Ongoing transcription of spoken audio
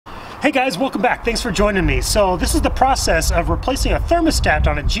Hey guys, welcome back. Thanks for joining me. So this is the process of replacing a thermostat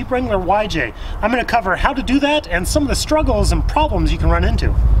on a Jeep Wrangler YJ. I'm going to cover how to do that and some of the struggles and problems you can run into.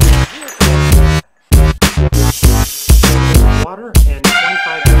 Water and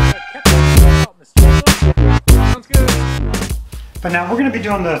 25 Sounds good. But now we're going to be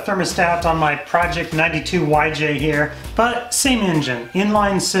doing the thermostat on my Project 92 YJ here, but same engine,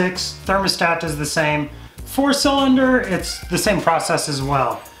 inline 6, thermostat is the same. 4-cylinder, it's the same process as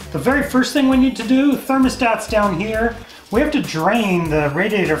well. The very first thing we need to do, thermostat's down here, we have to drain the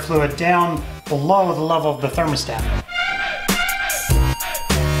radiator fluid down below the level of the thermostat.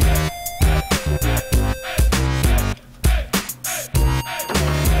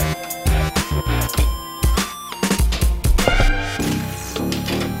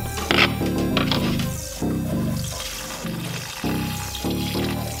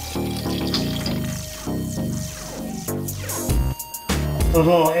 A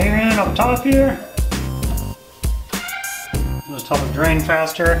little air in up top here. Just help it drain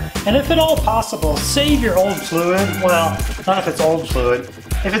faster. And if at all possible, save your old fluid. Well, not if it's old fluid.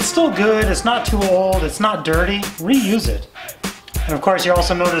 If it's still good, it's not too old, it's not dirty, reuse it. And of course you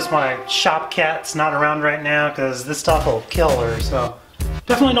also notice my shop cat's not around right now because this stuff will kill her, so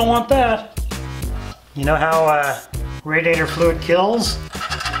definitely don't want that. You know how radiator fluid kills?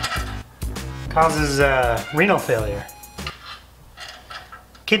 Causes renal failure.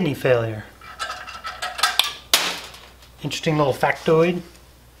 Kidney failure. Interesting little factoid.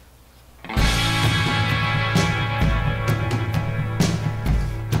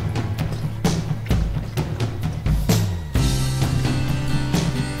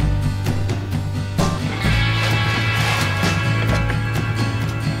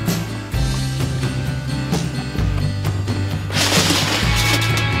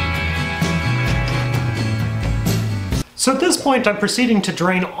 So at this point I'm proceeding to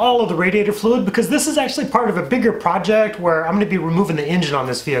drain all of the radiator fluid because this is actually part of a bigger project where I'm going to be removing the engine on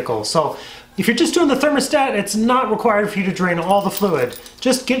this vehicle. So if you're just doing the thermostat, it's not required for you to drain all the fluid.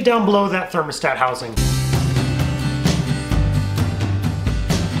 Just get down below that thermostat housing.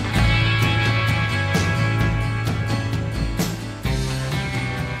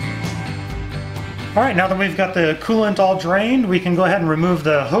 Alright, now that we've got the coolant all drained, we can go ahead and remove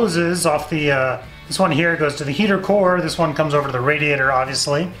the hoses off the this one here goes to the heater core, this one comes over to the radiator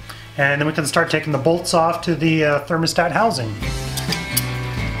obviously, and then we can start taking the bolts off to the thermostat housing.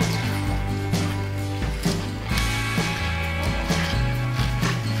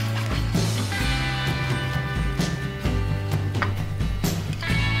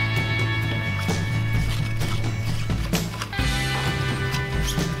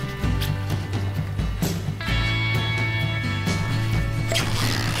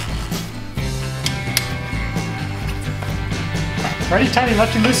 Righty tighty,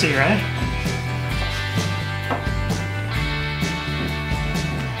 lefty loosey, right?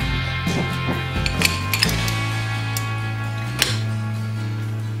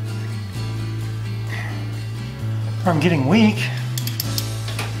 I'm getting weak.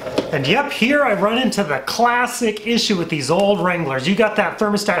 And yep, here I run into the classic issue with these old Wranglers. You got that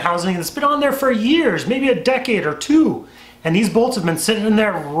thermostat housing that's been on there for years, maybe a decade or two. And these bolts have been sitting in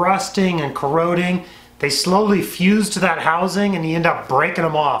there rusting and corroding. They slowly fuse to that housing and you end up breaking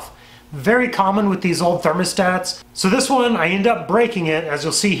them off. Very common with these old thermostats. So this one, I end up breaking it, as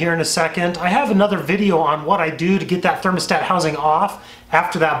you'll see here in a second. I have another video on what I do to get that thermostat housing off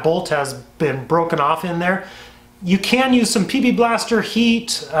after that bolt has been broken off in there. You can use some PB Blaster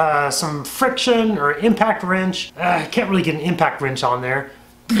heat, some friction or impact wrench. I can't really get an impact wrench on there.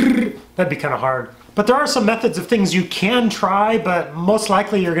 That'd be kind of hard. But there are some methods of things you can try, but most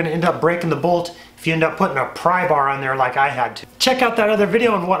likely you're going to end up breaking the bolt if you end up putting a pry bar on there like I had to. Check out that other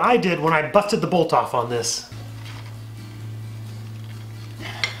video on what I did when I busted the bolt off on this.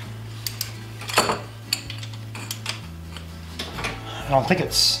 I don't think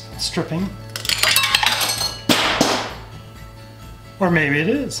it's stripping. Or maybe it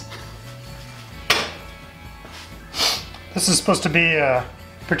is. This is supposed to be a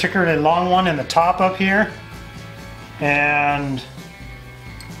particularly long one in the top up here. And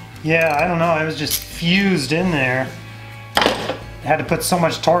yeah, I don't know, it was just fused in there. I had to put so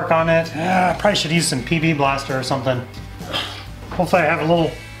much torque on it. I probably should use some PB Blaster or something. Hopefully I have a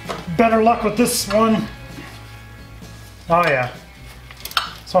little better luck with this one. Oh yeah,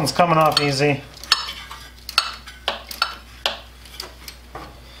 this one's coming off easy.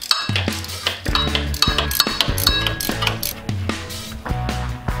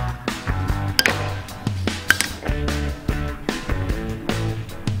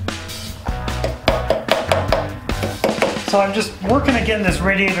 So I'm just working to get this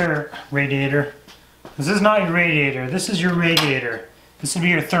radiator. This is not your radiator, this is your radiator. This would be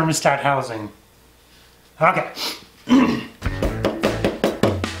your thermostat housing. Okay.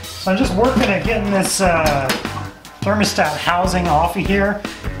 So I'm just working at getting this thermostat housing off of here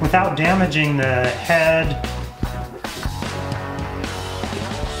without damaging the head.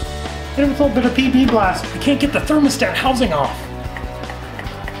 Hit it with a little bit of PB blast. I can't get the thermostat housing off.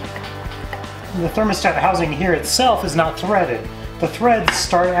 The thermostat housing here itself is not threaded. The threads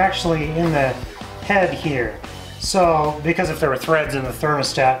start actually in the head here. So, because if there were threads in the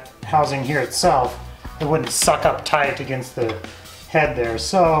thermostat housing here itself, it wouldn't suck up tight against the head there.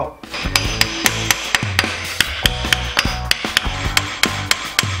 So,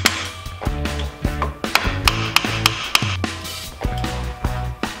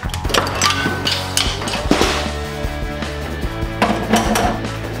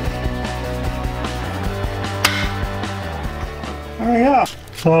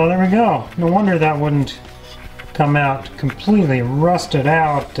 so there we go. No wonder that wouldn't come out completely rusted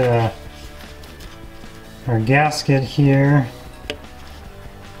out. Our gasket here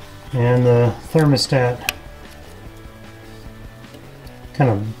and the thermostat. Kind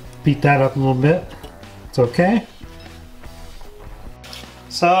of beat that up a little bit. It's okay.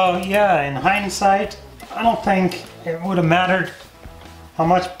 So yeah, in hindsight, I don't think it would have mattered how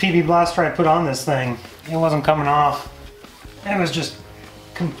much PB Blaster I put on this thing. It wasn't coming off. It was just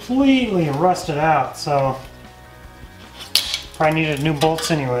completely rusted out, so probably needed new bolts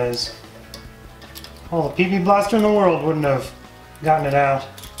anyways. All the PB Blaster in the world wouldn't have gotten it out.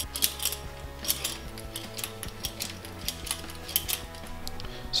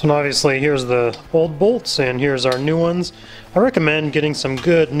 So now obviously here's the old bolts and here's our new ones. I recommend getting some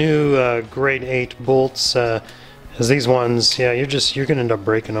good new grade 8 bolts, as these ones, yeah, you're gonna end up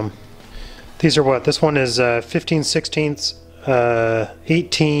breaking them. These are what? This one is 15/16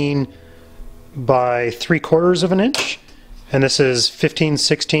 18 by 3/4 of an inch, and this is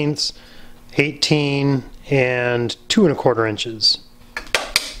 15/16 18 and 2 1/4 inches.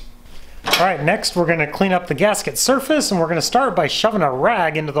 Alright, next we're going to clean up the gasket surface, and we're going to start by shoving a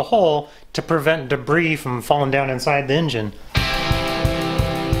rag into the hole to prevent debris from falling down inside the engine.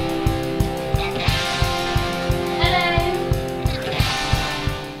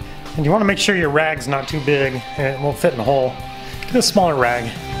 And you want to make sure your rag's not too big and it won't fit in the hole. Get a smaller rag.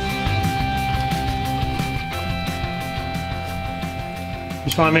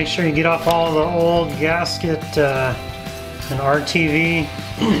 Just want to make sure you get off all the old gasket and RTV.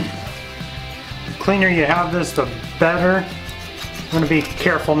 The cleaner you have this, the better. I'm going to be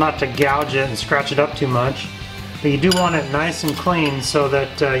careful not to gouge it and scratch it up too much. But you do want it nice and clean so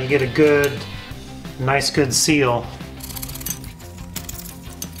that you get a good, nice good seal.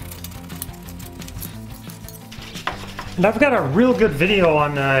 And I've got a real good video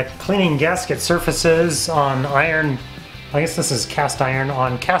on cleaning gasket surfaces on iron, I guess this is cast iron,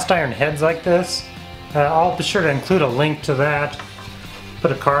 on cast iron heads like this. I'll be sure to include a link to that.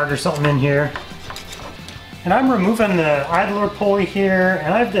 Put a card or something in here. And I'm removing the idler pulley here,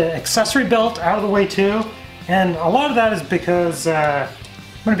 and I have the accessory belt out of the way too. And a lot of that is because I'm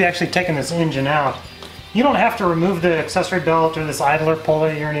going to be actually taking this engine out. You don't have to remove the accessory belt or this idler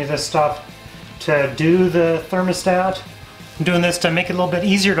pulley or any of this stuff to do the thermostat. I'm doing this to make it a little bit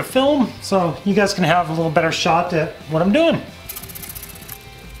easier to film, so you guys can have a little better shot at what I'm doing.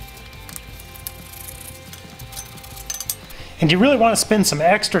 And you really want to spend some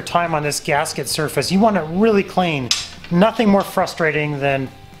extra time on this gasket surface. You want it really clean. Nothing more frustrating than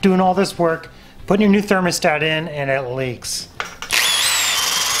doing all this work, putting your new thermostat in, and it leaks.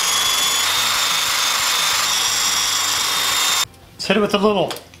 Let's hit it with a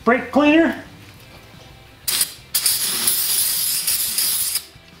little brake cleaner.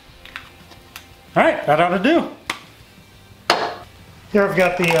 Alright, that ought to do. Here I've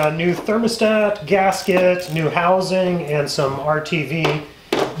got the new thermostat, gasket, new housing, and some RTV.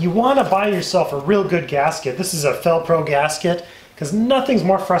 You want to buy yourself a real good gasket. This is a Fel-Pro gasket, because nothing's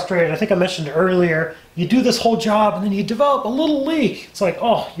more frustrating. I think I mentioned earlier, you do this whole job and then you develop a little leak. It's like,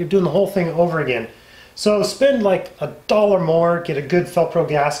 oh, you're doing the whole thing over again. So spend like $1 more, get a good Fel-Pro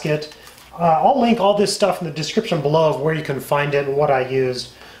gasket. I'll link all this stuff in the description below of where you can find it and what I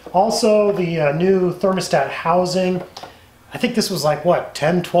used. Also, the new thermostat housing, I think this was like, what,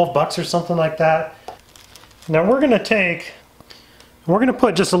 10, 12 bucks or something like that. Now we're going to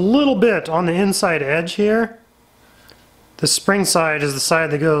put just a little bit on the inside edge here. The spring side is the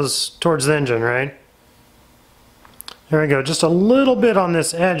side that goes towards the engine, right? There we go, just a little bit on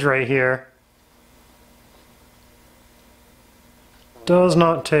this edge right here. Does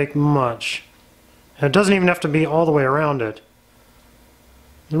not take much. And it doesn't even have to be all the way around it.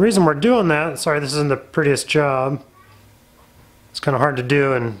 The reason we're doing that, sorry this isn't the prettiest job. It's kind of hard to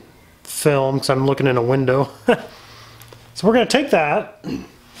do and film because I'm looking in a window. So we're going to take that and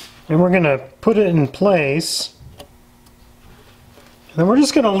we're going to put it in place. And then we're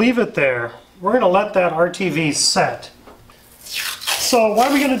just going to leave it there. We're going to let that RTV set. So why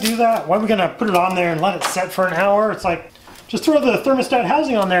are we going to do that? Why are we going to put it on there and let it set for an hour? It's like, just throw the thermostat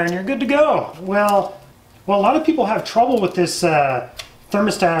housing on there and you're good to go. Well, a lot of people have trouble with this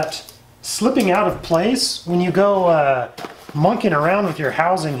thermostat slipping out of place when you go monkeying around with your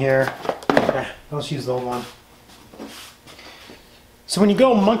housing here. Let's use the old one. So when you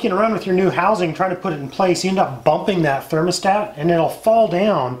go monkeying around with your new housing, trying to put it in place, you end up bumping that thermostat and it'll fall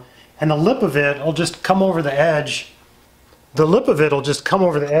down and the lip of it will just come over the edge. The lip of it will just come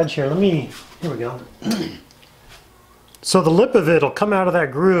over the edge here. Here we go. So the lip of it will come out of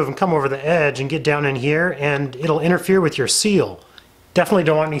that groove and come over the edge and get down in here and it'll interfere with your seal. Definitely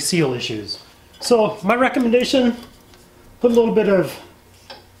don't want any seal issues. So my recommendation, put a little bit of,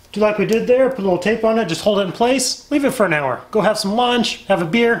 do like we did there, put a little tape on it, just hold it in place, leave it for an hour. Go have some lunch, have a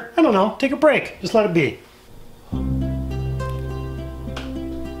beer, I don't know, take a break, just let it be.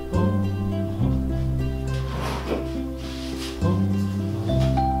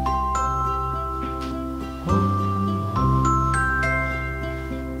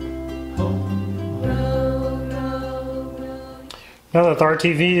 Now that the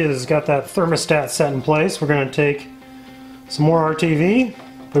RTV has got that thermostat set in place, we're going to take some more RTV,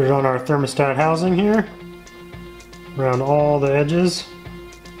 put it on our thermostat housing here, around all the edges.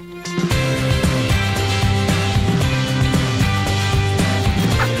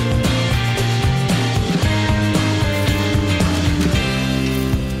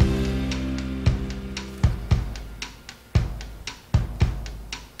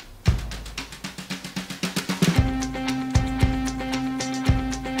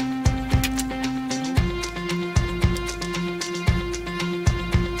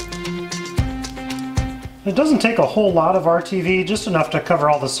 It doesn't take a whole lot of RTV, just enough to cover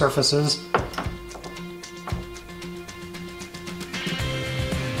all the surfaces.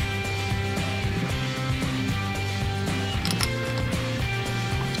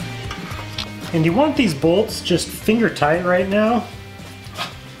 And you want these bolts just finger tight right now.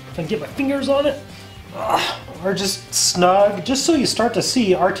 If I can get my fingers on it. Or just snug, just so you start to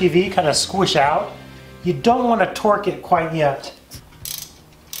see RTV kind of squish out. You don't want to torque it quite yet.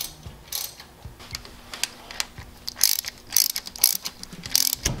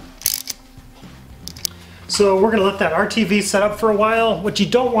 So we're going to let that RTV set up for a while. What you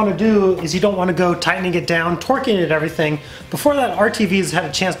don't want to do is you don't want to go tightening it down, torquing it, everything before that RTV has had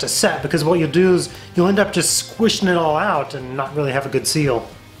a chance to set, because what you'll do is you'll end up just squishing it all out and not really have a good seal.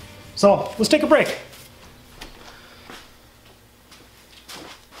 So let's take a break.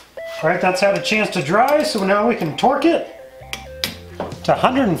 All right, that's had a chance to dry, so now we can torque it to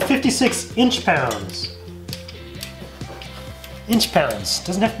 156 inch-pounds. Inch-pounds,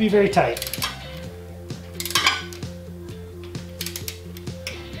 doesn't have to be very tight.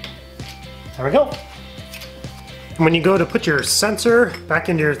 There we go. And when you go to put your sensor back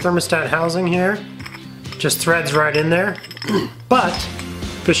into your thermostat housing here, just threads right in there. But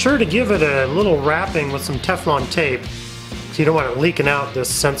be sure to give it a little wrapping with some Teflon tape, so you don't want it leaking out this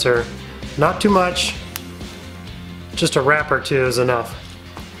sensor. Not too much, just a wrap or two is enough.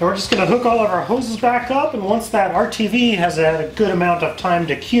 And we're just going to hook all of our hoses back up, and once that RTV has had a good amount of time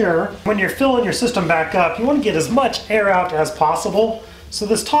to cure, when you're filling your system back up, you want to get as much air out as possible. So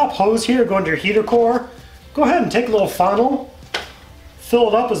this top hose here going to your heater core, go ahead and take a little funnel, fill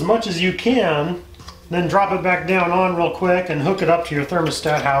it up as much as you can, then drop it back down on real quick and hook it up to your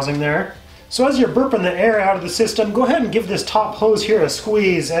thermostat housing there. So as you're burping the air out of the system, go ahead and give this top hose here a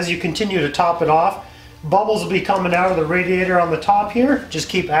squeeze as you continue to top it off. Bubbles will be coming out of the radiator on the top here. Just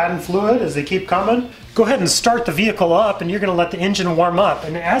keep adding fluid as they keep coming. Go ahead and start the vehicle up, and you're going to let the engine warm up.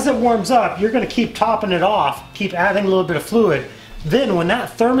 And as it warms up, you're going to keep topping it off, keep adding a little bit of fluid. Then when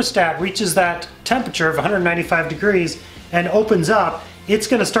that thermostat reaches that temperature of 195 degrees and opens up, it's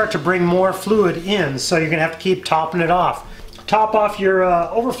going to start to bring more fluid in, so you're going to have to keep topping it off. Top off your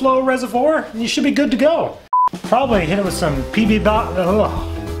overflow reservoir and you should be good to go. Probably hit it with some PB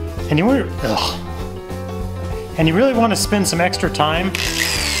and you really want to spend some extra time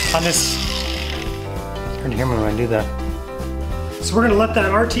on this. It's hard to hear me when I do that. So we're going to let that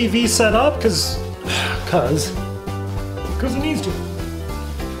RTV set up because it needs to.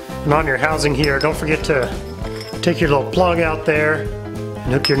 And on your housing here, don't forget to take your little plug out there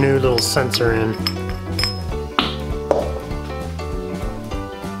and hook your new little sensor in.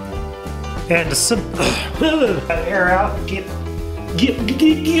 And to air out, get.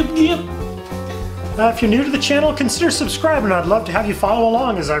 If you're new to the channel, consider subscribing. I'd love to have you follow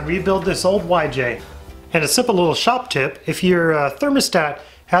along as I rebuild this old YJ. And a simple little shop tip, if your thermostat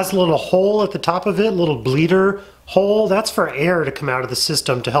has a little hole at the top of it, a little bleeder hole, that's for air to come out of the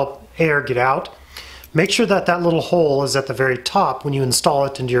system to help air get out. Make sure that that little hole is at the very top when you install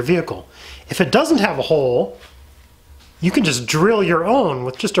it into your vehicle. If it doesn't have a hole, you can just drill your own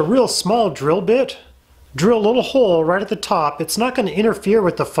with just a real small drill bit. Drill a little hole right at the top. It's not going to interfere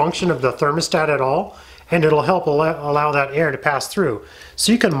with the function of the thermostat at all, and it'll help allow that air to pass through.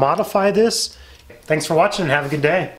 So you can modify this. Thanks for watching and have a good day.